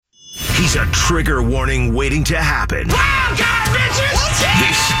He's a trigger warning waiting to happen. Wild card, bitches!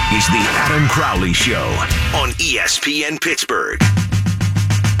 This is the Adam Crowley Show on ESPN Pittsburgh.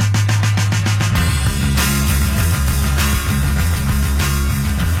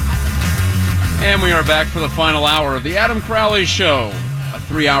 And we are back for the final hour of the Adam Crowley Show, a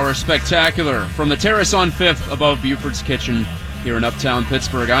 3-hour spectacular from the terrace on 5th above Buford's Kitchen here in Uptown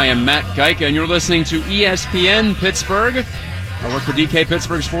Pittsburgh. I am Matt Geica, and you're listening to ESPN Pittsburgh. I work for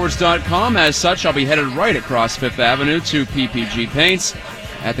DKPittsburghSports.com. As such, I'll be headed right across 5th Avenue to PPG Paints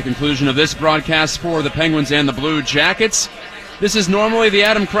at the conclusion of this broadcast for the Penguins and the Blue Jackets. This is normally the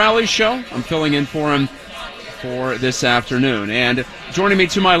Adam Crowley Show. I'm filling in for him for this afternoon. And joining me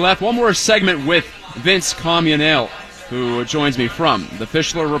to my left, one more segment with Vince Comunale, who joins me from the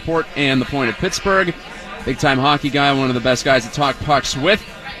Fischler Report and the Point of Pittsburgh. Big-time hockey guy, one of the best guys to talk pucks with.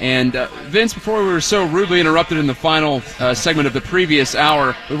 And Vince, before we were so rudely interrupted in the final segment of the previous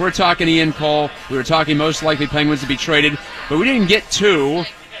hour, we were talking Ian Cole, we were talking most likely Penguins to be traded, but we didn't get to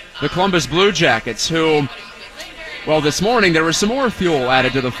the Columbus Blue Jackets, who, well, this morning there was some more fuel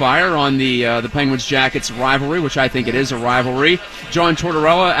added to the fire on the Penguins-Jackets rivalry, which I think it is a rivalry. John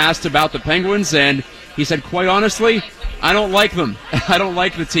Tortorella asked about the Penguins, and he said, quite honestly, I don't like them. I don't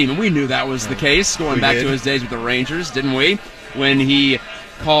like the team. And we knew that was the case going back to his days with the Rangers, didn't we? When he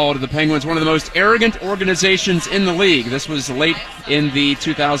called the Penguins one of the most arrogant organizations in the league. This was late in the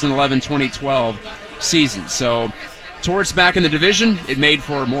 2011-2012 season. So Torts back in the division, it made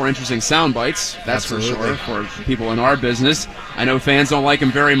for more interesting sound bites, that's Absolutely. for sure, for people in our business. I know fans don't like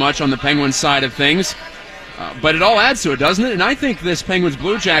him very much on the Penguins side of things, but it all adds to it, doesn't it? And I think this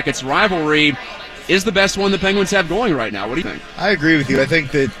Penguins-Blue Jackets rivalry is the best one the Penguins have going right now. What do you think? I agree with you. I think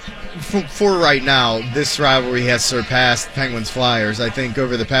that for right now, this rivalry has surpassed Penguins-Flyers. I think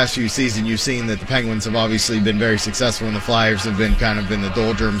over the past few seasons, you've seen that the Penguins have obviously been very successful, and the Flyers have been kind of in the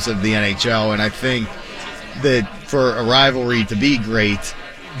doldrums of the NHL. And I think that for a rivalry to be great,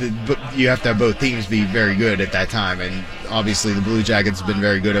 you have to have both teams be very good at that time. And obviously, the Blue Jackets have been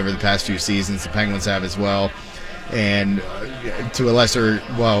very good over the past few seasons. The Penguins have as well. And to a lesser,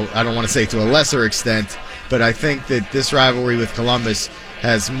 well, I don't want to say to a lesser extent, but I think that this rivalry with Columbus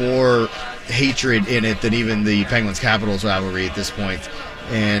has more hatred in it than even the Penguins-Capitals rivalry at this point.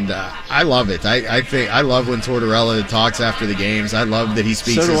 And I love it. I think I love when Tortorella talks after the games. I love that he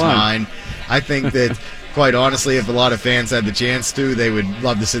speaks his mind. I think that, quite honestly, if a lot of fans had the chance to, they would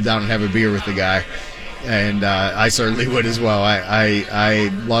love to sit down and have a beer with the guy. And I certainly would as well. I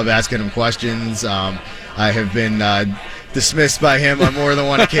love asking him questions. I have been dismissed by him on more than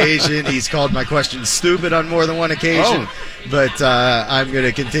one occasion. He's called my questions stupid on more than one occasion. But I'm going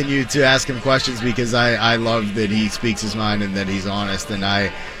to continue to ask him questions because I love that he speaks his mind and that he's honest. And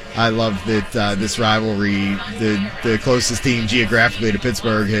I love that this rivalry, the closest team geographically to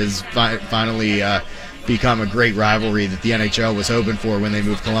Pittsburgh, has finally become a great rivalry that the NHL was hoping for when they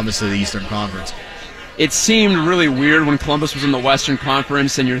moved Columbus to the Eastern Conference. It seemed really weird when Columbus was in the Western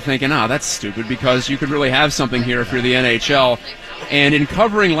Conference, and you're thinking, that's stupid, because you could really have something here if you're the NHL. And in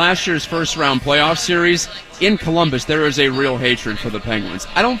covering last year's first-round playoff series, in Columbus, there is a real hatred for the Penguins.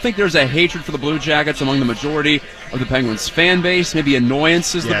 I don't think there's a hatred for the Blue Jackets among the majority of the Penguins fan base. Maybe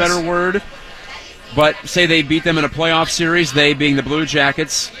annoyance is the better word. But say they beat them in a playoff series, they being the Blue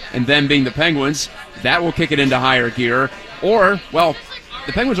Jackets and them being the Penguins, that will kick it into higher gear. Or, well,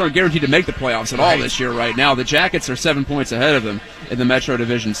 the Penguins aren't guaranteed to make the playoffs at all this year right now. The Jackets are 7 points ahead of them in the Metro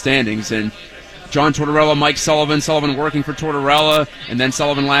Division standings. And John Tortorella, Mike Sullivan working for Tortorella, and then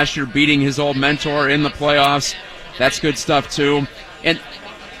Sullivan last year beating his old mentor in the playoffs. That's good stuff, too. And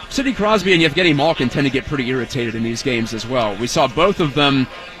Sidney Crosby and Evgeny Malkin tend to get pretty irritated in these games as well. We saw both of them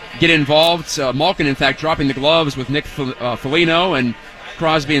get involved. Malkin, in fact, dropping the gloves with Nick Foligno, and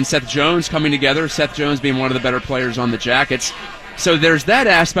Crosby and Seth Jones coming together, Seth Jones being one of the better players on the Jackets. So there's that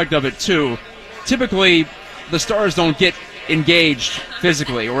aspect of it, too. Typically, the Stars don't get engaged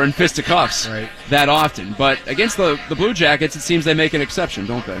physically or in fisticuffs that often. But against the Blue Jackets, it seems they make an exception,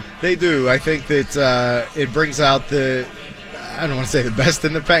 don't they? They do. I think that it brings out I don't want to say the best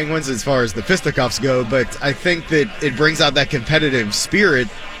in the Penguins as far as the fisticuffs go, but I think that it brings out that competitive spirit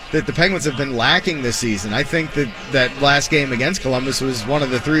that the Penguins have been lacking this season. I think that last game against Columbus was one of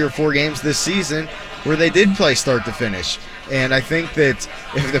the 3 or 4 games this season where they did play start to finish. And I think that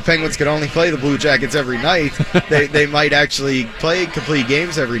if the Penguins could only play the Blue Jackets every night, they might actually play complete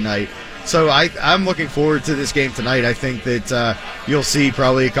games every night. So I'm looking forward to this game tonight. I think that you'll see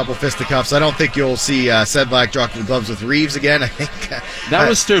probably a couple fisticuffs. I don't think you'll see Sedlak drop the gloves with Reeves again. I think that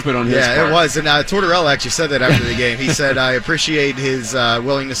was stupid on his part. Yeah, it was. And Tortorella actually said that after the game. He said, I appreciate his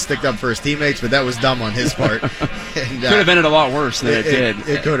willingness to stick up for his teammates, but that was dumb on his part. And, could have ended a lot worse than it did.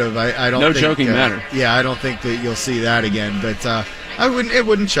 It could have. I don't no think, joking matter. Yeah, I don't think that you'll see that again. But it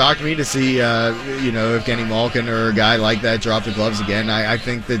wouldn't shock me to see, if Kenny Malkin or a guy like that drop the gloves again. I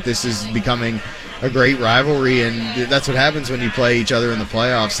think that this is becoming a great rivalry, and that's what happens when you play each other in the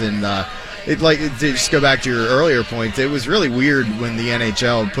playoffs. And to just go back to your earlier point, it was really weird when the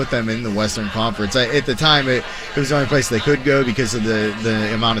NHL put them in the Western Conference. At the time, it was the only place they could go because of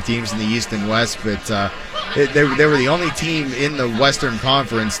the amount of teams in the East and West. But they were the only team in the Western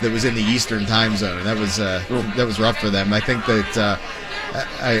Conference that was in the Eastern time zone. That was rough for them. I think that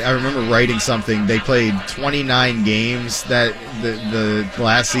I remember writing something. They played 29 games that the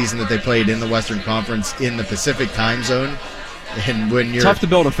last season that they played in the Western Conference in the Pacific time zone. And when you're tough to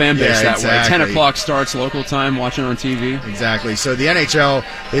build a fan base that way. 10 o'clock starts local time, watching on TV. Exactly. So the NHL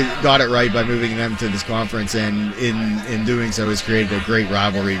got it right by moving them to this conference, and in doing so has created a great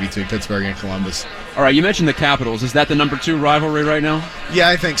rivalry between Pittsburgh and Columbus. All right, you mentioned the Capitals. Is that the number 2 rivalry right now? Yeah,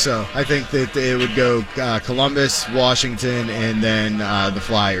 I think so. I think that it would go Columbus, Washington, and then the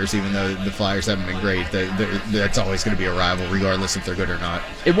Flyers, even though the Flyers haven't been great. That's always going to be a rival, regardless if they're good or not.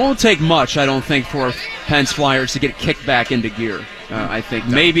 It won't take much, I don't think, for Penn's Flyers to get kicked back into gear. I think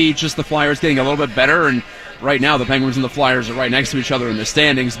maybe just the Flyers getting a little bit better, and right now the Penguins and the Flyers are right next to each other in the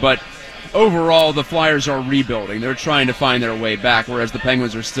standings, but overall the Flyers are rebuilding. They're trying to find their way back, whereas the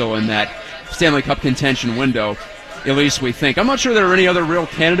Penguins are still in that Stanley Cup contention window, at least we think. I'm not sure there are any other real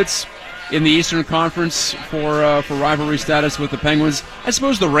candidates in the Eastern Conference for rivalry status with the Penguins. I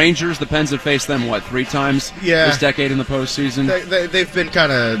suppose the Rangers, the Pens have faced them, 3 times this decade in the postseason? They've been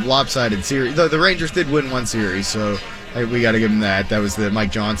kind of lopsided series. The Rangers did win one series, so we got to give them that. That was the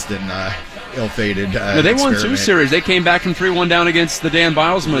Mike Johnston ill-fated No, they won 2 series. They came back from 3-1 down against the Dan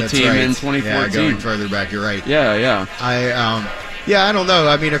Bilesma team in 2014. Yeah, going further back, you're right. Yeah. I don't know.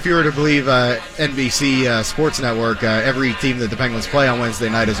 I mean, if you were to believe NBC Sports Network, every team that the Penguins play on Wednesday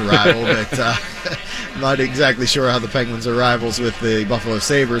night is a rival. But I'm not exactly sure how the Penguins are rivals with the Buffalo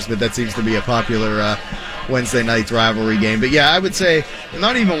Sabres, but that seems to be a popular Wednesday night rivalry game. But yeah, I would say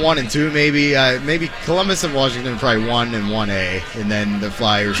not even 1 and 2, maybe Columbus and Washington probably 1 and 1A, and then the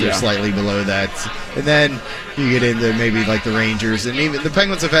Flyers are slightly below that. And then you get into maybe like the Rangers, and even the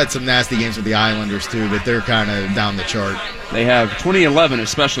Penguins have had some nasty games with the Islanders too, but they're kind of down the chart. They have 2011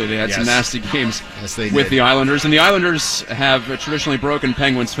 especially. They had some nasty games with the Islanders, and the Islanders have traditionally broken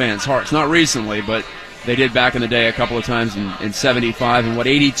Penguins fans' hearts. Not recently, but they did back in the day a couple of times in 75 and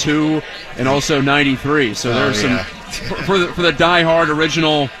 82 and also 93. So there's some for the diehard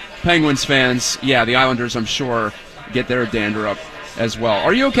original Penguins fans. Yeah, the Islanders, I'm sure, get their dander up as well.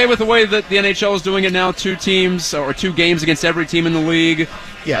 Are you okay with the way that the NHL is doing it now? 2 teams or 2 games against every team in the league?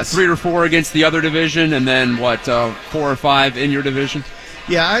 Yes. 3 or 4 against the other division, and then 4 or 5 in your division?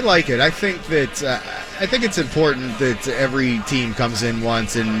 Yeah, I like it. I think it's important that every team comes in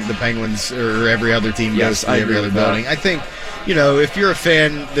once, and the Penguins or every other team goes to every other building. I think, if you're a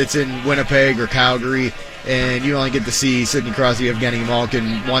fan that's in Winnipeg or Calgary and you only get to see Sidney Crosby, Evgeny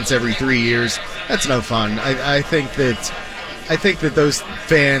Malkin once every 3 years, that's no fun. I think that those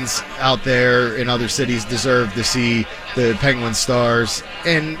fans out there in other cities deserve to see the Penguin Stars,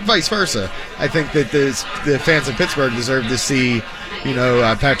 and vice versa. I think that the fans of Pittsburgh deserve to see,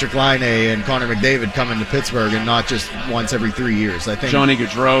 Patrick Laine and Connor McDavid come into Pittsburgh, and not just once every 3 years. I think Johnny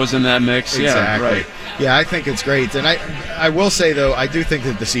Gaudreau's in that mix. Exactly. Yeah, right. Yeah, I think it's great, and I will say though, I do think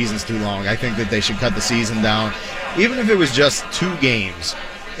that the season's too long. I think that they should cut the season down, even if it was just 2 games.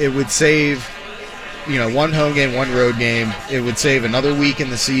 It would save 1 home game, 1 road game. It would save another week in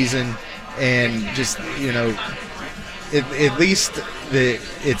the season, and just at least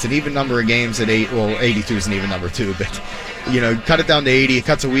it's an even number of games at 8. Well, 82 is an even number too, but cut it down to 80. It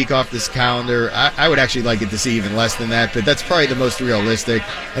cuts a week off this calendar. I would actually like it to see even less than that, but that's probably the most realistic.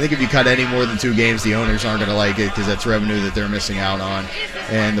 I think if you cut any more than 2 games, the owners aren't going to like it because that's revenue that they're missing out on,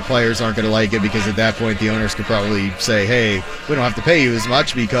 and the players aren't going to like it because at that point the owners could probably say, hey, we don't have to pay you as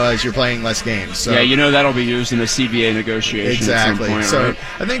much because you're playing less games. So, that'll be used in the CBA negotiation exactly. At some point, so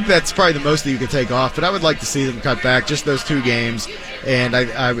right? I think that's probably the most that you could take off, but I would like to see them cut back just those 2 games, and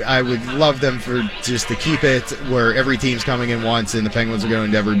I would love them for just to keep it where every team's coming in once and the Penguins are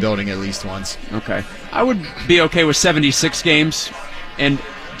going to every building at least once. Okay. I would be okay with 76 games, and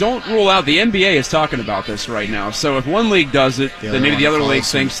don't rule out the NBA is talking about this right now. So if one league does it, then maybe the other league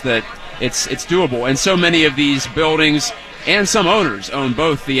thinks that it's doable. And so many of these buildings and some owners own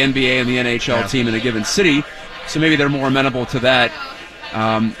both the NBA and the NHL team in a given city, so maybe they're more amenable to that.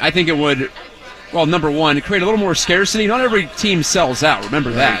 I think it would, well, number one, create a little more scarcity. Not every team sells out.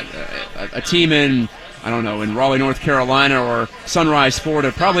 Remember that. A team in, I don't know, in Raleigh, North Carolina or Sunrise,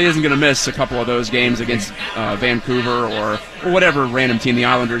 Florida probably isn't going to miss a couple of those games against Vancouver or whatever random team, the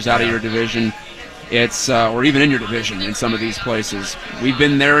Islanders out of your division. It's or even in your division in some of these places. We've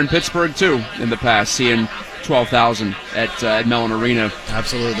been there in Pittsburgh, too, in the past, seeing 12,000 at Mellon Arena.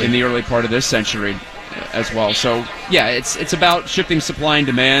 Absolutely. In the early part of this century as well. So, yeah, it's about shifting supply and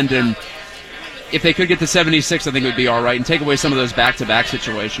demand, and if they could get to 76, I think it would be all right, and take away some of those back-to-back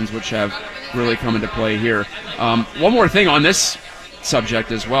situations, which have really come into play here. One more thing on this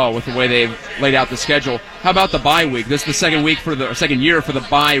subject as well, with the way they've laid out the schedule. How about the bye week? This is the second year for the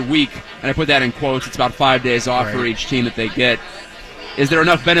bye week, and I put that in quotes. It's about 5 days off for each team that they get. Is there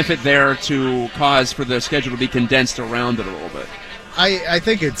enough benefit there to cause for the schedule to be condensed around it a little bit? I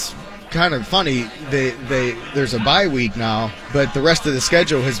think it's kind of funny. There's a bye week now, but the rest of the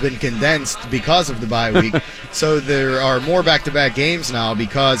schedule has been condensed because of the bye week. So there are more back-to-back games now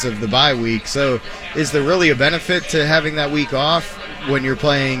because of the bye week. So is there really a benefit to having that week off when you're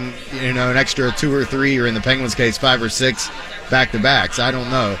playing, an extra 2 or 3, or in the Penguins' case, 5 or 6 back-to-backs? I don't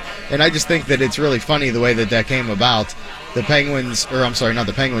know. And I just think that it's really funny the way that came about. The Penguins, or I'm sorry, not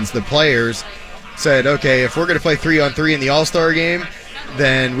the Penguins, the players said, okay, if we're going to play 3-on-3 in the All-Star game,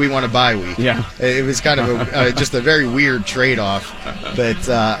 then we want a bye week. Yeah. It was kind of just a very weird trade-off. But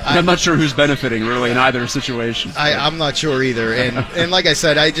I'm not sure who's benefiting, really, in either situation. I'm not sure either. And like I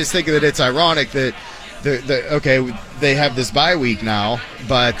said, I just think that it's ironic that, they have this bye week now,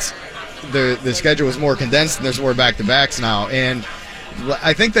 but the schedule is more condensed and there's more back-to-backs now. And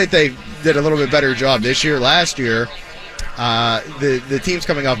I think that they did a little bit better job this year. Last year, the teams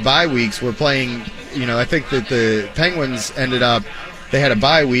coming off bye weeks were playing, I think that the Penguins ended up, they had a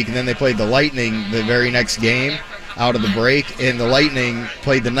bye week, and then they played the Lightning the very next game out of the break, and the Lightning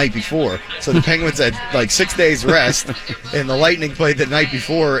played the night before. So the Penguins had like 6 days rest, and the Lightning played the night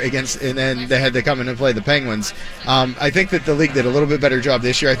before and then they had to come in and play the Penguins. I think that the league did a little bit better job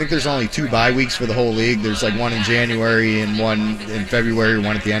this year. I think there's only 2 bye weeks for the whole league. There's like one in January and one in February,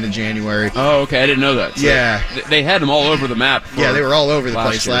 one at the end of January. Oh, okay. I didn't know that. So yeah. They had them all over the map. Yeah, they were all over the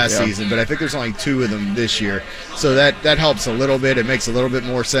place last season, but I think there's only 2 of them this year. So that helps a little bit. It makes a little bit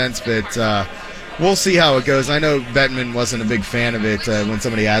more sense, but we'll see how it goes. I know Bettman wasn't a big fan of it when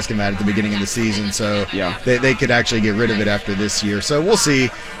somebody asked him at the beginning of the season, so they could actually get rid of it after this year. So we'll see.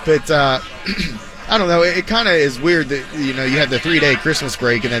 But I don't know. It kind of is weird that you have the 3-day Christmas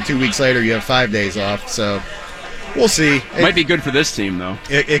break, and then 2 weeks later you have 5 days off. So we'll see. Might be good for this team, though.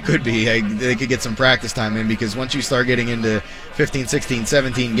 It could be. They could get some practice time in, because once you start getting into 15, 16,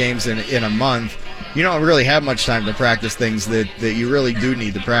 17 games in a month, you don't really have much time to practice things that you really do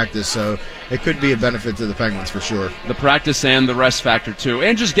need to practice. So it could be a benefit to the Penguins for sure. The practice and the rest factor, too.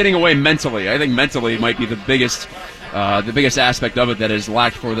 And just getting away mentally. I think mentally might be the biggest aspect of it that has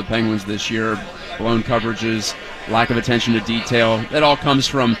lacked for the Penguins this year. Blown coverages, lack of attention to detail. That all comes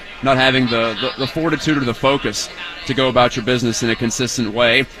from not having the fortitude or the focus to go about your business in a consistent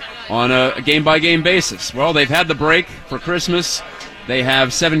way on a game-by-game basis. Well, they've had the break for Christmas. They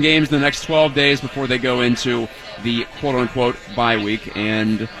have 7 games in the next 12 days before they go into the quote-unquote bye week.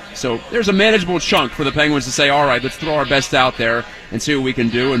 And so there's a manageable chunk for the Penguins to say, all right, let's throw our best out there and see what we can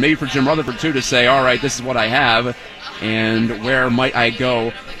do. And maybe for Jim Rutherford, too, to say, all right, this is what I have, and where might I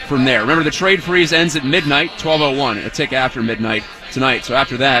go from there. Remember, the trade freeze ends at midnight, 12:01, a tick after midnight tonight. So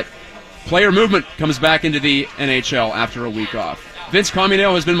after that, player movement comes back into the NHL after a week off. Vince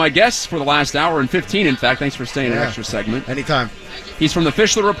Comunale has been my guest for the last hour and 15, in fact. Thanks for staying an extra segment. Anytime. He's from the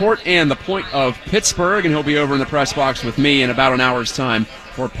Fischler Report and the Point of Pittsburgh, and he'll be over in the press box with me in about an hour's time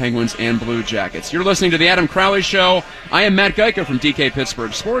for Penguins and Blue Jackets. You're listening to The Adam Crowley Show. I am Matt Geico from DK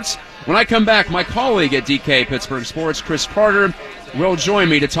Pittsburgh Sports. When I come back, my colleague at DK Pittsburgh Sports, Chris Carter, will join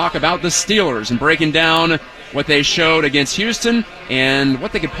me to talk about the Steelers and breaking down what they showed against Houston and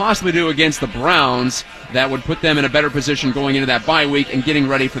what they could possibly do against the Browns that would put them in a better position going into that bye week and getting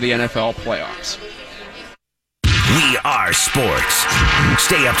ready for the NFL playoffs. We are sports.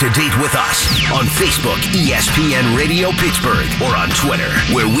 Stay up to date with us on Facebook, ESPN Radio Pittsburgh, or on Twitter,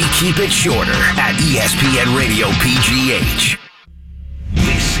 where we keep it shorter at ESPN Radio PGH.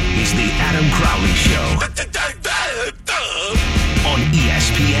 This is the Adam Crowley Show on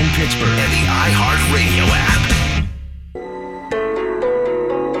ESPN Pittsburgh and the iHeartRadio app.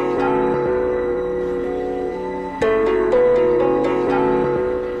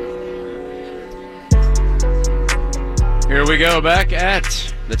 Here we go, back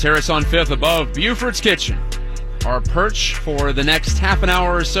at the Terrace on 5th above Buford's Kitchen our perch for the next half an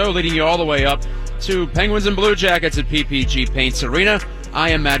hour or so, leading you all the way up to Penguins and Blue Jackets at PPG Paints Arena. I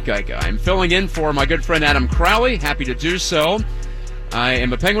am Matt Geica. I'm filling in for my good friend Adam Crowley. Happy to do so. I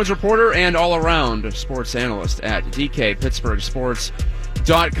am a Penguins reporter and all-around sports analyst at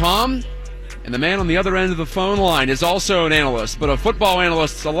DKPittsburghSports.com. And the man on the other end of the phone line is also an analyst, but a football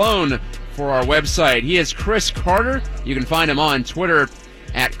analyst alone for our website. He is Chris Carter. You can find him on Twitter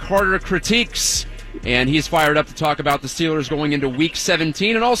at Carter Critiques. And he's fired up to talk about the Steelers going into Week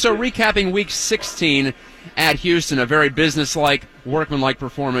 17 and also recapping Week 16 at Houston, a very businesslike, workmanlike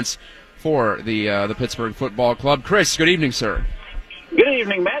performance for the Pittsburgh Football Club. Chris, good evening, sir. Good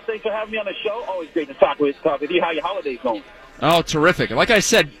evening, Matt. Thanks for having me on the show. Always great to talk with you. How your holidays going? Oh, terrific. Like I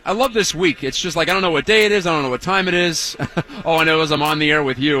said, I love this week. It's just like I don't know what day it is. I don't know what time it is. All I know is I'm on the air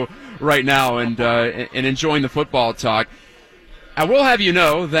with you right now and enjoying the football talk. I will have you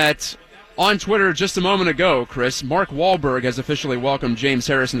know that on Twitter just a moment ago, Chris, Mark Wahlberg has officially welcomed James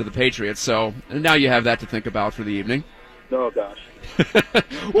Harrison to the Patriots, so now you have that to think about for the evening. Oh, gosh.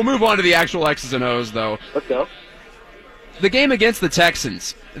 We'll move on to the actual X's and O's, though. Let's go. The game against the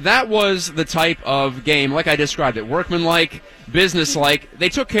Texans, that was the type of game, like I described it, workmanlike, businesslike. They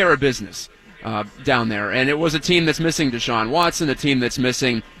took care of business down there, and it was a team that's missing Deshaun Watson, a team that's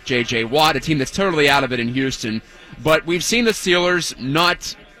missing J.J. Watt, a team that's totally out of it in Houston. But we've seen the Steelers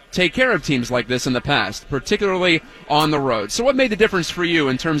not take care of teams like this in the past, particularly on the road. So what made the difference for you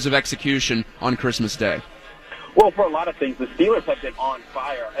in terms of execution on Christmas Day? Well, for a lot of things, the Steelers have been on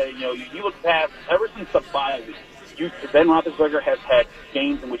fire. You look past, ever since the bye week, Ben Roethlisberger has had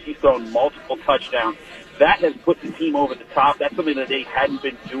games in which he's thrown multiple touchdowns. That has put the team over the top. That's something that they hadn't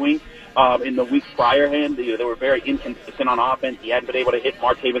been doing in the weeks prior. They were very inconsistent on offense. He hadn't been able to hit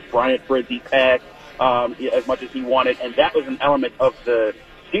Martavis Bryant for a deep pass as much as he wanted, and that was an element of the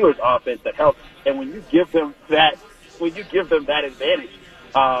Steelers offense that helped. And when you give them that advantage,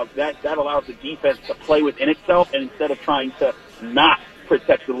 that allows the defense to play within itself, and instead of trying to not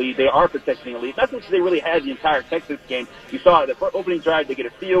protect the lead, they are protecting the lead. That's what they really had the entire Texas game. You saw the opening drive, they get a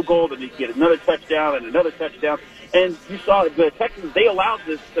field goal, then they get another touchdown and another touchdown. And you saw the Texans, the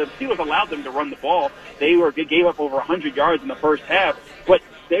Steelers allowed them to run the ball. They gave up over 100 yards in the first half, but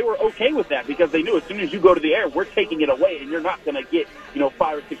they were okay with that because they knew as soon as you go to the air, we're taking it away, and you're not going to get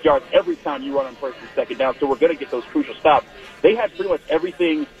 5 or 6 yards every time you run on first and second down. So we're going to get those crucial stops. They had pretty much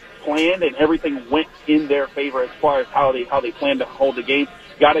everything planned, and everything went in their favor as far as how they plan to hold the game.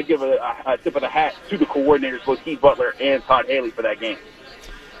 Got to give a tip of the hat to the coordinators, both Keith Butler and Todd Haley, for that game.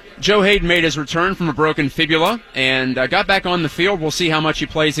 Joe Hayden made his return from a broken fibula and got back on the field. We'll see how much he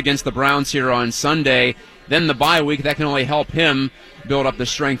plays against the Browns here on Sunday. Then the bye week, that can only help him build up the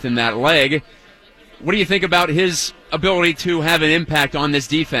strength in that leg. What do you think about his ability to have an impact on this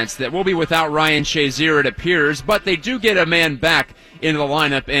defense that will be without Ryan Shazier, it appears, but they do get a man back into the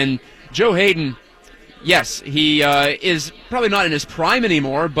lineup, and Joe Hayden, yes, he is probably not in his prime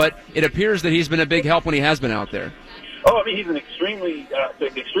anymore, but it appears that he's been a big help when he has been out there. Oh, I mean, he's an extreme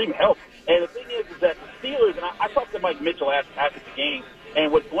help. And the thing is that the Steelers, and I talked to Mike Mitchell after the game,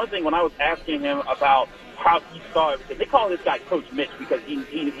 and one thing when I was asking him about how he saw everything, they call this guy Coach Mitch because he's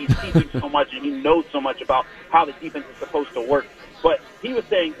teaching so much and he knows so much about how the defense is supposed to work. But he was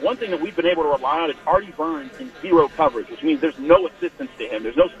saying one thing that we've been able to rely on is Artie Burns in zero coverage, which means there's no assistance to him.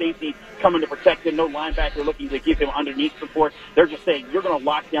 There's no safety coming to protect him, no linebacker looking to give him underneath support. They're just saying you're going to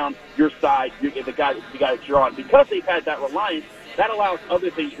lock down your side, the guy that you're on. Because they've had that reliance, that allows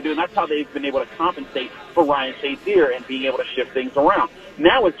other things to do, and that's how they've been able to compensate for Ryan Shazier and being able to shift things around.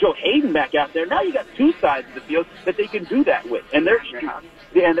 Now with Joe Hayden back out there, now you got two sides of the field that they can do that with, and they're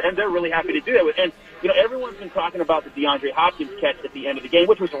really happy to do that with. And everyone's been talking about the DeAndre Hopkins catch at the end of the game,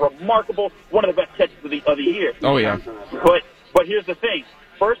 which was a remarkable, one of the best catches of the year. Oh yeah. But here's the thing: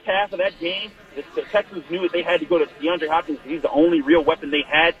 first half of that game, the Texans knew that they had to go to DeAndre Hopkins. He's the only real weapon they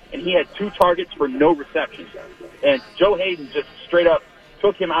had, and he had 2 targets for no receptions. And Joe Hayden just straight up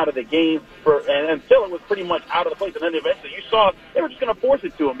took him out of the game until it was pretty much out of the place. And then eventually you saw they were just going to force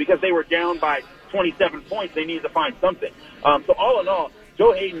it to him because they were down by 27 points. They needed to find something. So all in all,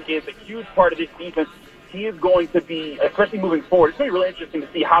 Joe Hayden is a huge part of this defense. He is going to be, especially moving forward, it's going to be really interesting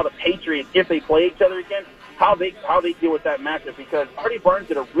to see how the Patriots, if they play each other again, how they deal with that matchup, because Artie Burns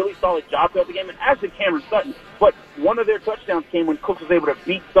did a really solid job throughout the game, and as did Cameron Sutton. But one of their touchdowns came when Cooks was able to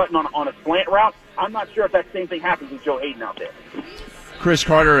beat Sutton on a slant route. I'm not sure if that same thing happens with Joe Hayden out there. Chris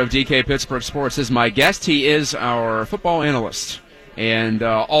Carter of DK Pittsburgh Sports is my guest. He is our football analyst and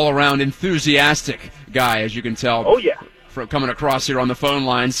all-around enthusiastic guy, as you can tell. Oh, yeah. From coming across here on the phone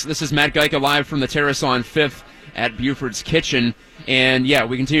lines. This is Matt Geica live from the Terrace on 5th at Buford's Kitchen. And, yeah,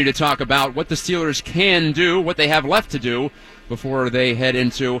 we continue to talk about what the Steelers can do, what they have left to do before they head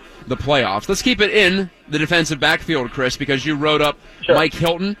into the playoffs. Let's keep it in the defensive backfield, Chris, because you wrote up Mike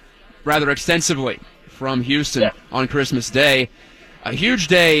Hilton rather extensively from Houston on Christmas Day. A huge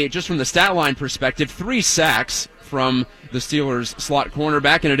day just from the stat line perspective, 3 sacks from the Steelers' slot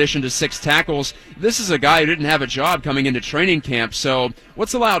cornerback in addition to 6 tackles. This is a guy who didn't have a job coming into training camp, so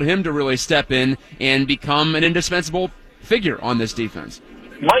what's allowed him to really step in and become an indispensable figure on this defense?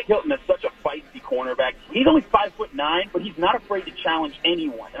 Mike Hilton is such a feisty cornerback. He's only 5'9", but he's not afraid to challenge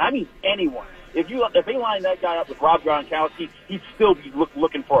anyone, and I mean anyone. If they line that guy up with Rob Gronkowski, he'd still be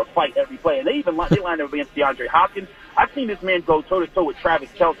looking for a fight every play. And they lined up against DeAndre Hopkins. I've seen this man go toe-to-toe with Travis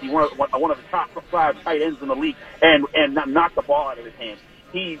Kelce, one of the top 5 tight ends in the league, and knock the ball out of his hands.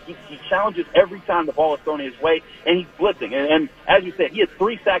 He challenges every time the ball is thrown his way, and he's blitzing. And as you said, he had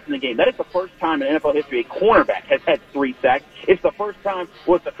 3 sacks in the game. That is the first time in NFL history a cornerback has had 3 sacks. It's the third time,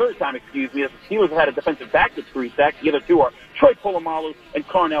 that the Steelers have had a defensive back with 3 sacks. The other 2 are Troy Polamalu and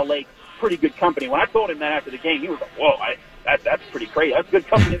Carnell Lake. Pretty good company. When I told him that after the game, he was like, whoa, that's pretty crazy. That's good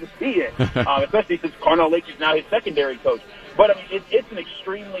company to be in, especially since Carnell Lake is now his secondary coach. But, I mean, it's an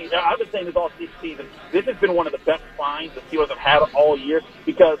extremely – I've been saying this all season. This has been one of the best finds the Steelers have had all year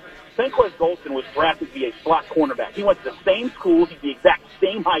because Senquez Golston was drafted to be a slot cornerback. He went to the same school. He's the exact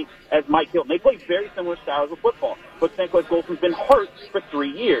same height as Mike Hilton. They play very similar styles of football. But Senquez Golston's been hurt for 3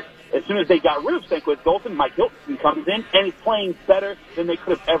 years. As soon as they got rid of Senquez Golston, Mike Hilton comes in, and he's playing better than they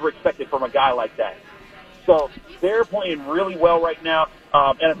could have ever expected from a guy like that. So they're playing really well right now,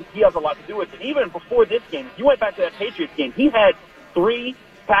 and he has a lot to do with it. Even before this game, if you went back to that Patriots game, he had 3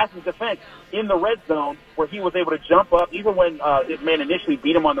 passes defense in the red zone where he was able to jump up. Even when his man initially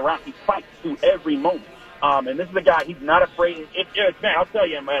beat him on the route, he fights through every moment. And this is a guy, he's not afraid. Man, I'll tell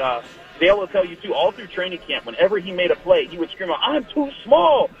you, man, Dale will tell you, too, all through training camp, whenever he made a play, he would scream out, I'm too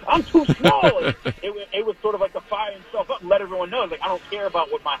small! I'm too small! it was sort of like to fire himself up and let everyone know, like, I don't care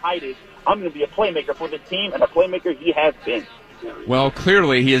about what my height is. I'm going to be a playmaker for the team, and a playmaker he has been. Well,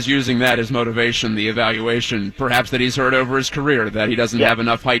 clearly he is using that as motivation, the evaluation, perhaps that he's heard over his career, that he doesn't have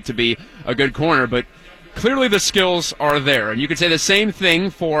enough height to be a good corner, but clearly the skills are there. And you could say the same thing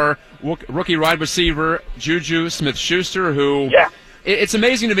for rookie wide receiver Juju Smith-Schuster, who... It's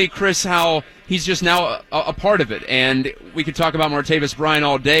amazing to me, Chris, how he's just now a part of it. And we could talk about Martavis Bryant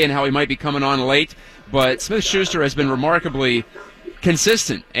all day and how he might be coming on late, but Smith-Schuster has been remarkably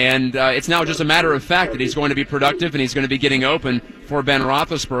consistent. And it's now just a matter of fact that he's going to be productive and he's going to be getting open for Ben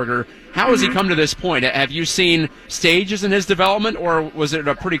Roethlisberger. How has he come to this point? Have you seen stages in his development, or was it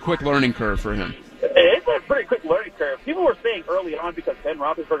a pretty quick learning curve for him? It's a pretty quick learning curve. People were saying early on, because Ben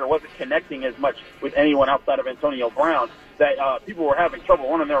Roethlisberger wasn't connecting as much with anyone outside of Antonio Brown, that people were having trouble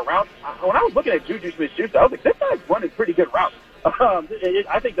running their routes. When I was looking at Juju Smith-Schuster, I was like, this guy's running pretty good routes.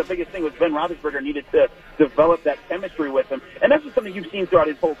 I think the biggest thing was Ben Roethlisberger needed to develop that chemistry with him, and that's just something you've seen throughout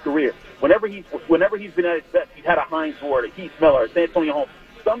his whole career. Whenever he's been at his best, he's had a Hines Ward, a Heath Miller, a San Antonio Holmes,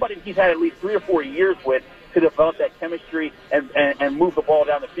 somebody he's had at least 3 or 4 years with to develop that chemistry and move the ball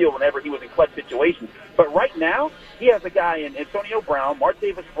down the field whenever he was in clutch situations. But right now, he has a guy in Antonio Brown,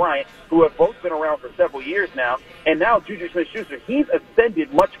 Martavis Bryant, who have both been around for several years now, and now Juju Smith-Schuster. He's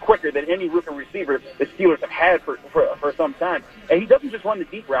ascended much quicker than any rookie receiver the Steelers have had for some time. And he doesn't just run the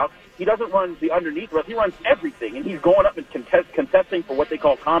deep routes. He doesn't run the underneath routes. He runs everything, and he's going up and contesting for what they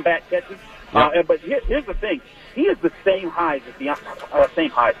call combat catches. But here's the thing. He is the same size as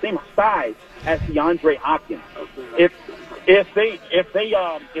DeAndre Hopkins. If they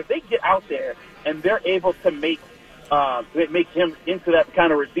get out there and they're able to make him into that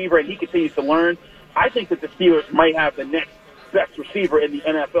kind of receiver and he continues to learn, I think that the Steelers might have the next best receiver in the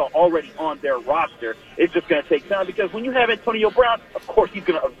NFL already on their roster. It's just going to take time because when you have Antonio Brown, of course he's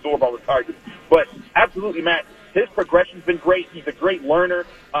going to absorb all the targets. But absolutely, Matt, his progression's been great. He's a great learner.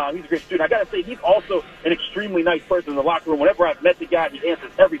 He's a great student. I got to say, he's also an extremely nice person in the locker room. Whenever I've met the guy, he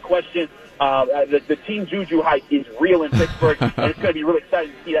answers every question. The Team Juju hype is real in Pittsburgh, and it's going to be really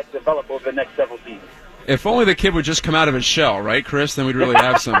exciting to see that develop over the next several seasons. If only the kid would just come out of his shell, right, Chris? Then we'd really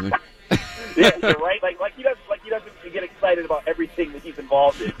have something. Yeah, right. Like he doesn't get excited about everything that he's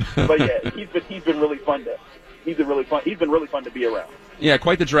involved in. But yeah, he's been really fun to be around. Yeah,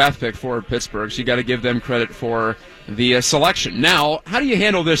 quite the draft pick for Pittsburgh, so you got to give them credit for the selection. Now, how do you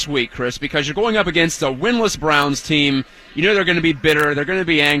handle this week, Chris? Because you're going up against a winless Browns team. You know they're going to be bitter. They're going to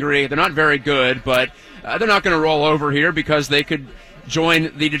be angry. They're not very good, but they're not going to roll over here because they could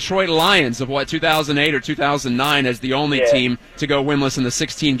join the Detroit Lions of, 2008 or 2009 as the only team to go winless in the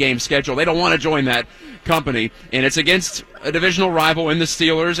 16-game schedule. They don't want to join that company, and it's against a divisional rival in the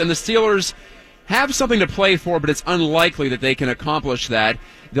Steelers, and the Steelers have something to play for, but it's unlikely that they can accomplish that.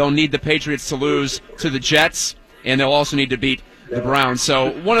 They'll need the Patriots to lose to the Jets, and they'll also need to beat the Browns.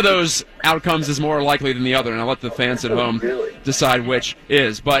 So one of those outcomes is more likely than the other, and I'll let the fans at home decide which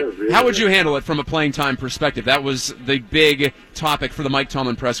is. But how would you handle it from a playing time perspective? That was the big topic for the Mike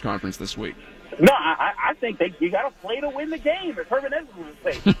Tomlin press conference this week. No, I think you got to play to win the game, as Herman Edwards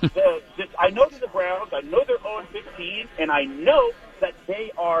would say. I know they're the Browns. I know they're 0-15, and I know that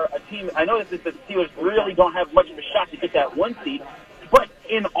they are a team. I know that the Steelers really don't have much of a shot to get that 1 seed. But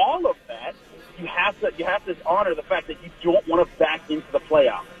in all of that, you have to honor the fact that you don't want to back into the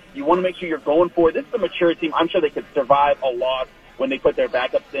playoffs. You want to make sure you're going for it. This is a mature team. I'm sure they could survive a loss when they put their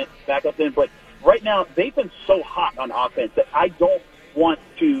backups in. But right now, they've been so hot on offense that I don't want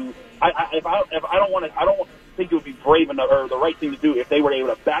to. I don't think it would be brave enough or the right thing to do if they were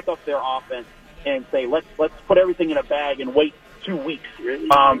able to back up their offense and say let's put everything in a bag and wait 2 weeks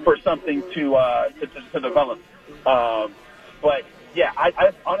for something to develop. But yeah,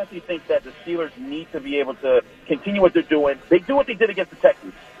 I honestly think that the Steelers need to be able to continue what they're doing. They do what they did against the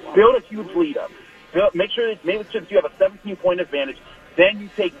Texans. Build a huge lead up. Make sure that you have a 17-point advantage. Then you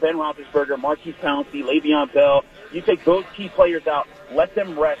take Ben Roethlisberger, Marquise Pouncey, Le'Veon Bell. You take those key players out, let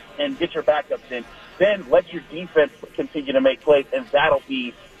them rest, and get your backups in. Then let your defense continue to make plays, and that'll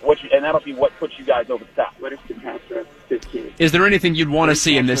be what puts you guys over the top. Is there anything you'd want to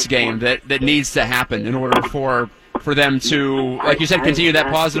see in this game that needs to happen in order for them to, like you said, continue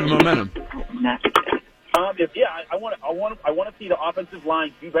that positive momentum? I want to see the offensive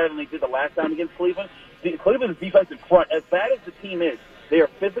line do better than they did the last time against Cleveland. Cleveland's defensive front, as bad as the team is, they are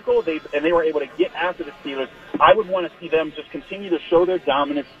physical, and they were able to get after the Steelers. I would want to see them just continue to show their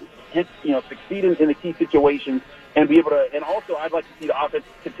dominance, succeed in the key situations, and be able to. And also, I'd like to see the offense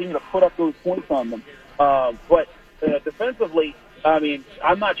continue to put up those points on them. But defensively, I mean,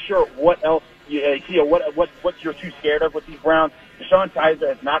 I'm not sure what else. What you're too scared of with these Browns. Deshaun Kaiser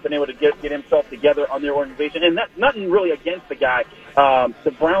has not been able to get himself together on their organization, and that's nothing really against the guy.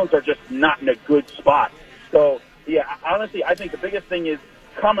 The Browns are just not in a good spot. So, yeah, honestly, I think the biggest thing is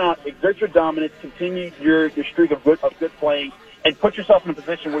come out, exert your dominance, continue your streak of good playing, and put yourself in a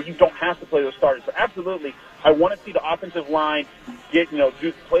position where you don't have to play those starters. So, absolutely, I want to see the offensive line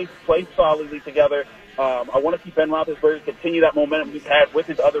play solidly together. I want to see Ben Roethlisberger continue that momentum he's had with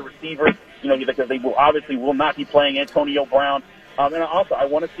his other receivers, because they will not be playing Antonio Brown. And also, I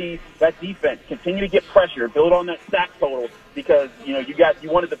want to see that defense continue to get pressure, build on that sack total, because you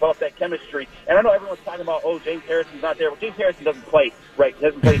want to develop that chemistry. And I know everyone's talking about, James Harrison's not there. Well, James Harrison doesn't play right. He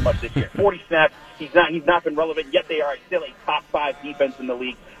hasn't played much this year. 40 snaps. He's not been relevant. Yet they are still a top 5 defense in the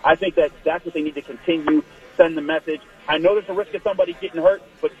league. I think that's what they need to continue. Send the message. I know there's a risk of somebody getting hurt,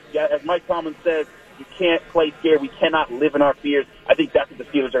 but as Mike Tomlin says, you can't play scared. We cannot live in our fears. I think that's what the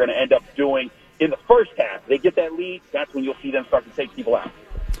Steelers are going to end up doing in the first half. They get that lead, that's when you'll see them start to take people out.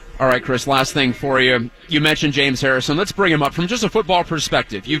 All right, Chris, last thing for you. You mentioned James Harrison. Let's bring him up from just a football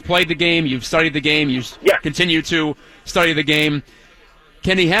perspective. You've played the game. You've studied the game. You continue to study the game.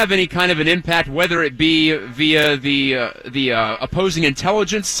 Can he have any kind of an impact, whether it be via the opposing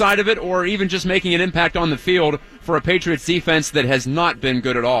intelligence side of it or even just making an impact on the field for a Patriots defense that has not been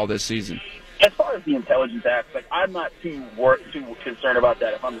good at all this season? As far as the intelligence aspect, I'm not too concerned about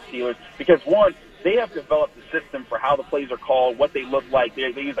that if I'm the Steelers, because one, they have developed the system for how the plays are called, what they look like. They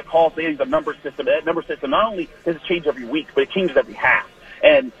use a number system. That number system not only does it change every week, but it changes every half,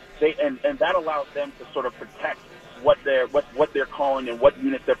 and that allows them to sort of protect what they're calling and what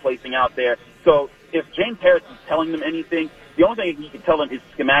units they're placing out there. So if James Harris is telling them anything, the only thing you can tell them is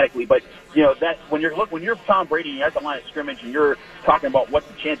schematically. But that when you're Tom Brady and you're at the line of scrimmage and you're talking about what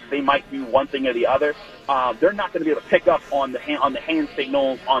the chances they might do one thing or the other, they're not going to be able to pick up on the hand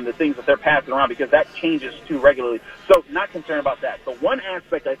signals, on the things that they're passing around, because that changes too regularly. So not concerned about that. So one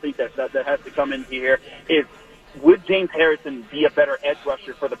aspect I think that has to come in here is, would James Harrison be a better edge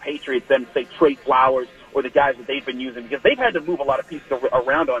rusher for the Patriots than, say, Trey Flowers or the guys that they've been using? Because they've had to move a lot of pieces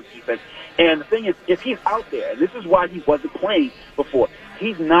around on defense. And the thing is, if he's out there, and this is why he wasn't playing before,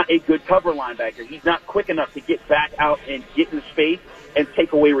 he's not a good cover linebacker. He's not quick enough to get back out and get in space and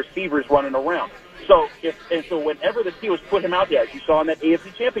take away receivers running around. So whenever the Steelers put him out there, as you saw in that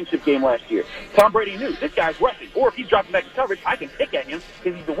AFC Championship game last year, Tom Brady knew this guy's rushing. Or if he drops back in coverage, I can pick at him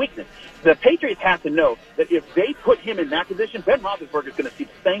because he's a weakness. The Patriots have to know that if they put him in that position, Ben Roethlisberger is going to see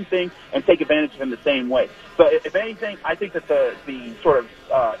the same thing and take advantage of him the same way. So if anything, I think that the sort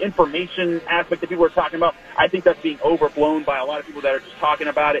of information aspect that people are talking about, I think that's being overblown by a lot of people that are just talking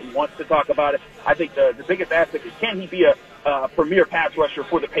about it and want to talk about it. I think the biggest aspect is, can he be premier pass rusher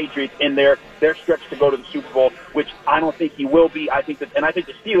for the Patriots in their stretch to go to the Super Bowl, which I don't think he will be. I think the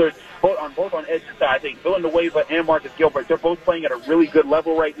Steelers, both on edge side, I think Villanueva and Marcus Gilbert, they're both playing at a really good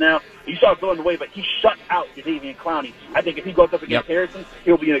level right now. You saw Villanueva, he shut out Jadeveon Clowney. I think if he goes up against Harrison,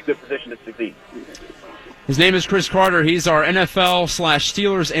 he'll be in a good position to succeed. His name is Chris Carter. He's our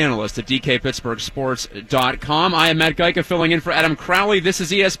NFL/Steelers analyst at DKPittsburghSports.com. I am Matt Geica filling in for Adam Crowley. This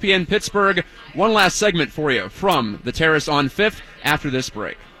is ESPN Pittsburgh. One last segment for you from the Terrace on 5th after this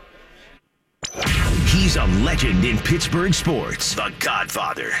break. He's a legend in Pittsburgh sports. The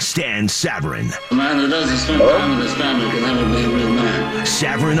Godfather, Stan Savran. A man who doesn't spend time with his family can never be a real man.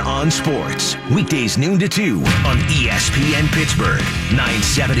 Savran on Sports. Weekdays noon to 2 on ESPN Pittsburgh.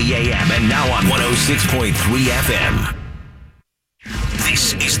 970 AM and now on 106.3 FM.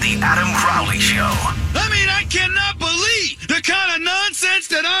 This is the Adam Crowley Show. I mean, I cannot believe the kind of nonsense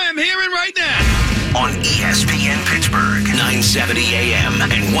that I am hearing right now. On ESPN Pittsburgh, 970 AM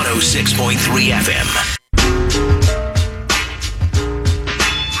and 106.3 FM.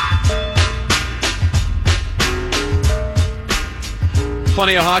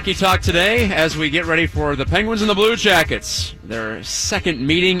 Plenty of hockey talk today as we get ready for the Penguins and the Blue Jackets. Their second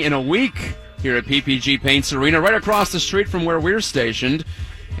meeting in a week here at PPG Paints Arena, right across the street from where we're stationed.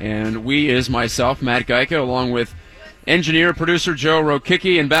 And we is myself, Matt Geica, along with engineer, producer Joe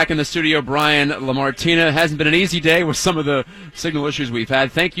Rokicki, and back in the studio, Brian LaMartina. Hasn't been an easy day with some of the signal issues we've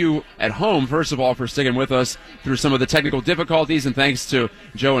had. Thank you at home, first of all, for sticking with us through some of the technical difficulties, and thanks to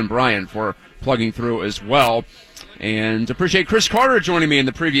Joe and Brian for plugging through as well. And appreciate Chris Carter joining me in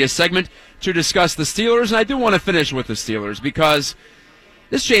the previous segment to discuss the Steelers. And I do want to finish with the Steelers because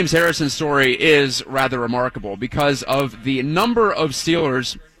this James Harrison story is rather remarkable because of the number of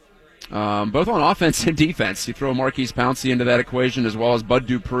Steelers, both on offense and defense. You throw Marquise Pouncey into that equation as well as Bud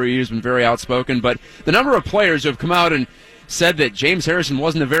Dupree, who's been very outspoken. But the number of players who have come out and said that James Harrison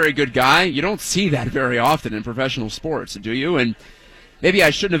wasn't a very good guy, you don't see that very often in professional sports, do you? And maybe I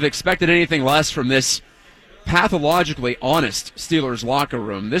shouldn't have expected anything less from this pathologically honest Steelers locker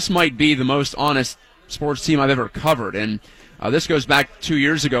room. This might be the most honest sports team I've ever covered, and this goes back 2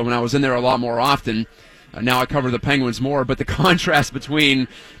 years ago when I was in there a lot more often. Now I cover the Penguins more, but the contrast between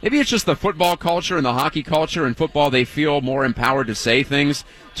maybe it's just the football culture and the hockey culture. In football, they feel more empowered to say things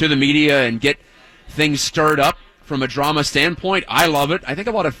to the media and get things stirred up from a drama standpoint. I love it. I think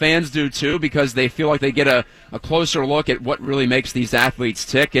a lot of fans do too because they feel like they get a closer look at what really makes these athletes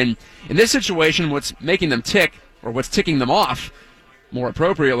tick. And in this situation, what's making them tick, or what's ticking them off more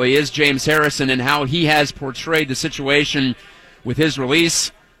appropriately, is James Harrison and how he has portrayed the situation with his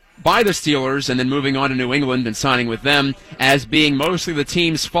release by the Steelers and then moving on to New England and signing with them as being mostly the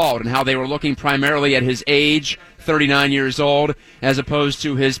team's fault, and how they were looking primarily at his age, 39 years old, as opposed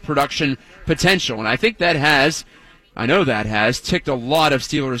to his production potential. And I think that has ticked a lot of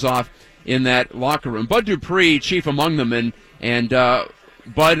Steelers off in that locker room. Bud Dupree, chief among them, and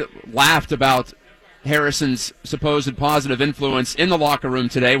Bud laughed about Harrison's supposed positive influence in the locker room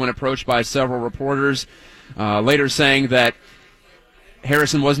today when approached by several reporters, later saying that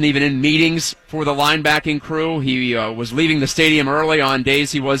Harrison wasn't even in meetings for the linebacking crew. He was leaving the stadium early on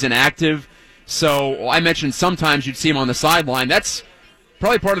days he was inactive. So I mentioned sometimes you'd see him on the sideline. That's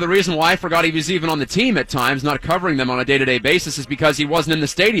probably part of the reason why I forgot he was even on the team at times, not covering them on a day-to-day basis, is because he wasn't in the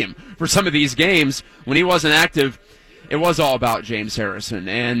stadium for some of these games. When he wasn't active, it was all about James Harrison.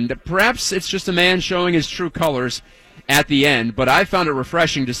 And perhaps it's just a man showing his true colors at the end, but I found it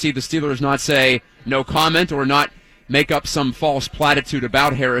refreshing to see the Steelers not say no comment or not make up some false platitude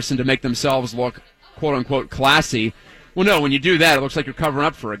about Harrison to make themselves look, quote-unquote, classy. Well, no, when you do that, it looks like you're covering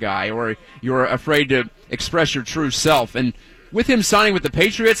up for a guy, or you're afraid to express your true self. And with him signing with the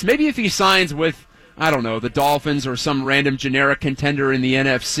Patriots, maybe if he signs with, I don't know, the Dolphins or some random generic contender in the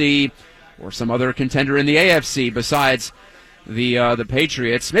NFC or some other contender in the AFC besides the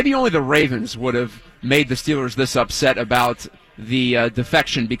Patriots, maybe only the Ravens would have made the Steelers this upset about the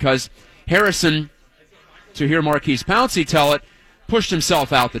defection, because Harrison, to hear Marquise Pouncey tell it, pushed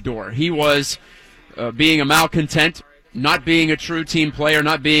himself out the door. He was being a malcontent, not being a true team player,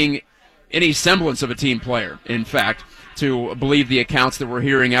 not being any semblance of a team player, in fact, to believe the accounts that we're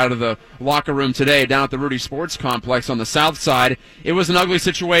hearing out of the locker room today down at the Rudy Sports Complex on the south side. It was an ugly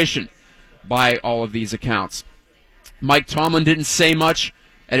situation by all of these accounts. Mike Tomlin didn't say much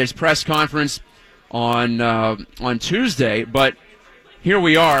at his press conference on Tuesday, but here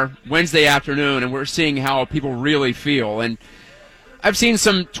we are, Wednesday afternoon, and we're seeing how people really feel. And I've seen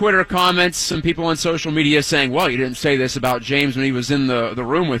some Twitter comments, some people on social media saying, well, you didn't say this about James when he was in the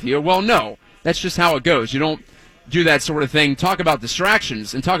room with you. Well, no, that's just how it goes. You don't do that sort of thing, talk about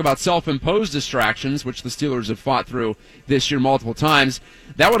distractions and talk about self-imposed distractions, which the Steelers have fought through this year multiple times.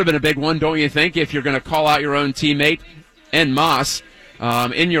 That would have been a big one, don't you think, if you're going to call out your own teammate and Moss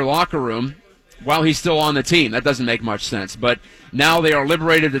in your locker room while he's still on the team. That doesn't make much sense. But now they are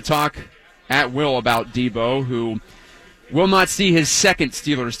liberated to talk at will about Debo, who will not see his second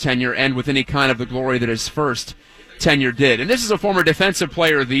Steelers tenure end with any kind of the glory that his first tenure did. And this is a former Defensive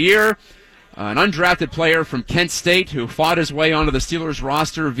Player of the Year, an undrafted player from Kent State who fought his way onto the Steelers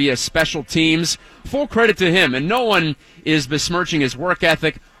roster via special teams. Full credit to him, and no one is besmirching his work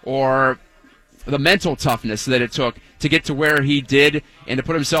ethic or the mental toughness that it took to get to where he did and to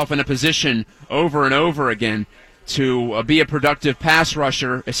put himself in a position over and over again to be a productive pass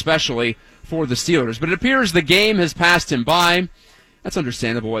rusher, especially for the Steelers. But it appears the game has passed him by. That's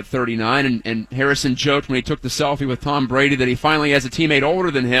understandable at 39, and Harrison joked when he took the selfie with Tom Brady that he finally has a teammate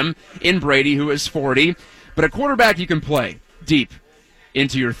older than him in Brady, who is 40. But at quarterback, you can play deep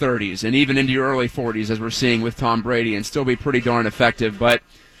into your 30s and even into your early 40s, as we're seeing with Tom Brady, and still be pretty darn effective. But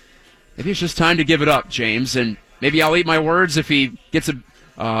maybe it's just time to give it up, James, and maybe I'll eat my words if he gets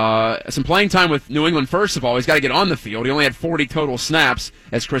some playing time with New England. First of all, he's got to get on the field. He only had 40 total snaps,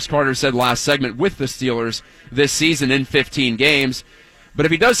 as Chris Carter said last segment, with the Steelers this season in 15 games. But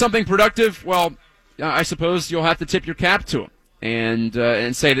if he does something productive, well, I suppose you'll have to tip your cap to him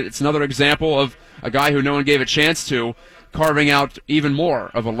and say that it's another example of a guy who no one gave a chance to, carving out even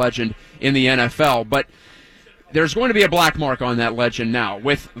more of a legend in the NFL. But there's going to be a black mark on that legend now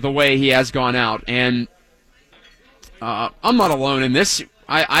with the way he has gone out. And I'm not alone in this.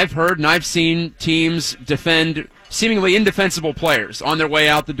 I've heard and I've seen teams defend seemingly indefensible players on their way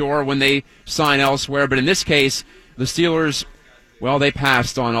out the door when they sign elsewhere. But in this case, the Steelers, well, they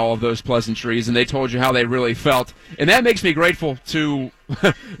passed on all of those pleasantries, and they told you how they really felt. And that makes me grateful to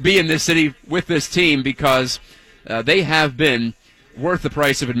be in this city with this team, because they have been worth the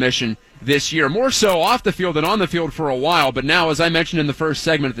price of admission this year. More so off the field than on the field for a while. But now, as I mentioned in the first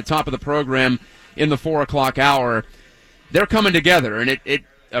segment at the top of the program in the 4 o'clock hour, they're coming together, and it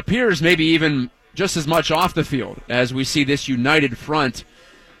appears maybe even just as much off the field as we see this united front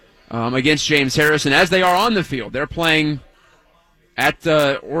against James Harrison as they are on the field. They're playing at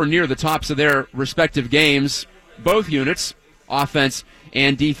or near the tops of their respective games, both units, offense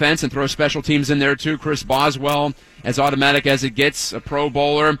and defense, and throw special teams in there too. Chris Boswell, as automatic as it gets, a Pro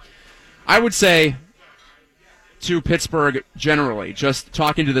Bowler. I would say to Pittsburgh generally, just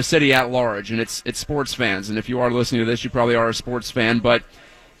talking to the city at large, and it's sports fans, and if you are listening to this, you probably are a sports fan, but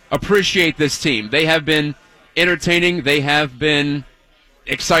appreciate this team. They have been entertaining. They have been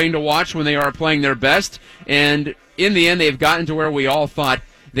exciting to watch when they are playing their best, and in the end, they've gotten to where we all thought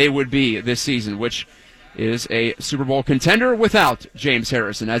they would be this season, which is a Super Bowl contender without James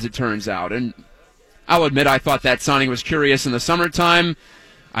Harrison, as it turns out. And I'll admit I thought that signing was curious in the summertime.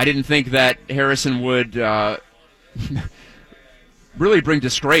 I didn't think that Harrison would really bring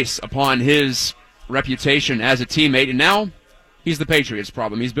disgrace upon his reputation as a teammate, and now he's the Patriots'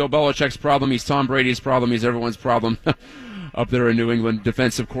 problem. He's Bill Belichick's problem. He's Tom Brady's problem. He's everyone's problem up there in New England.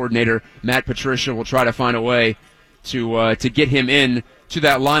 Defensive coordinator Matt Patricia will try to find a way to get him in to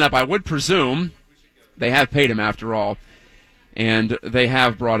that lineup. I would presume they have paid him after all, and they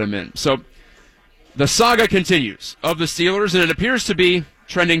have brought him in. So the saga continues of the Steelers, and it appears to be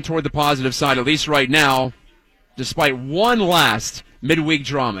trending toward the positive side, at least right now, despite one last midweek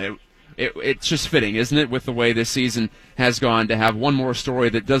drama. It's just fitting, isn't it, with the way this season has gone, to have one more story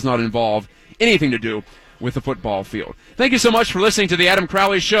that does not involve anything to do with the football field. Thank you so much for listening to the Adam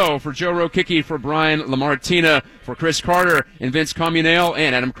Crowley Show. For Joe Rokicki, for Brian LaMartina, for Chris Carter and Vince Comunale,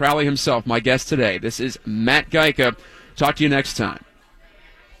 and Adam Crowley himself, my guest today. This is Matt Geica. Talk to you next time.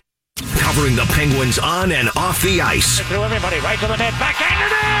 Covering the Penguins on and off the ice. Through everybody, right to the net,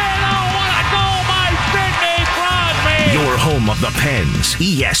 backhanded in! Oh, what a goal by Sidney Crosby! Your home of the Pens,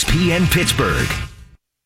 ESPN Pittsburgh.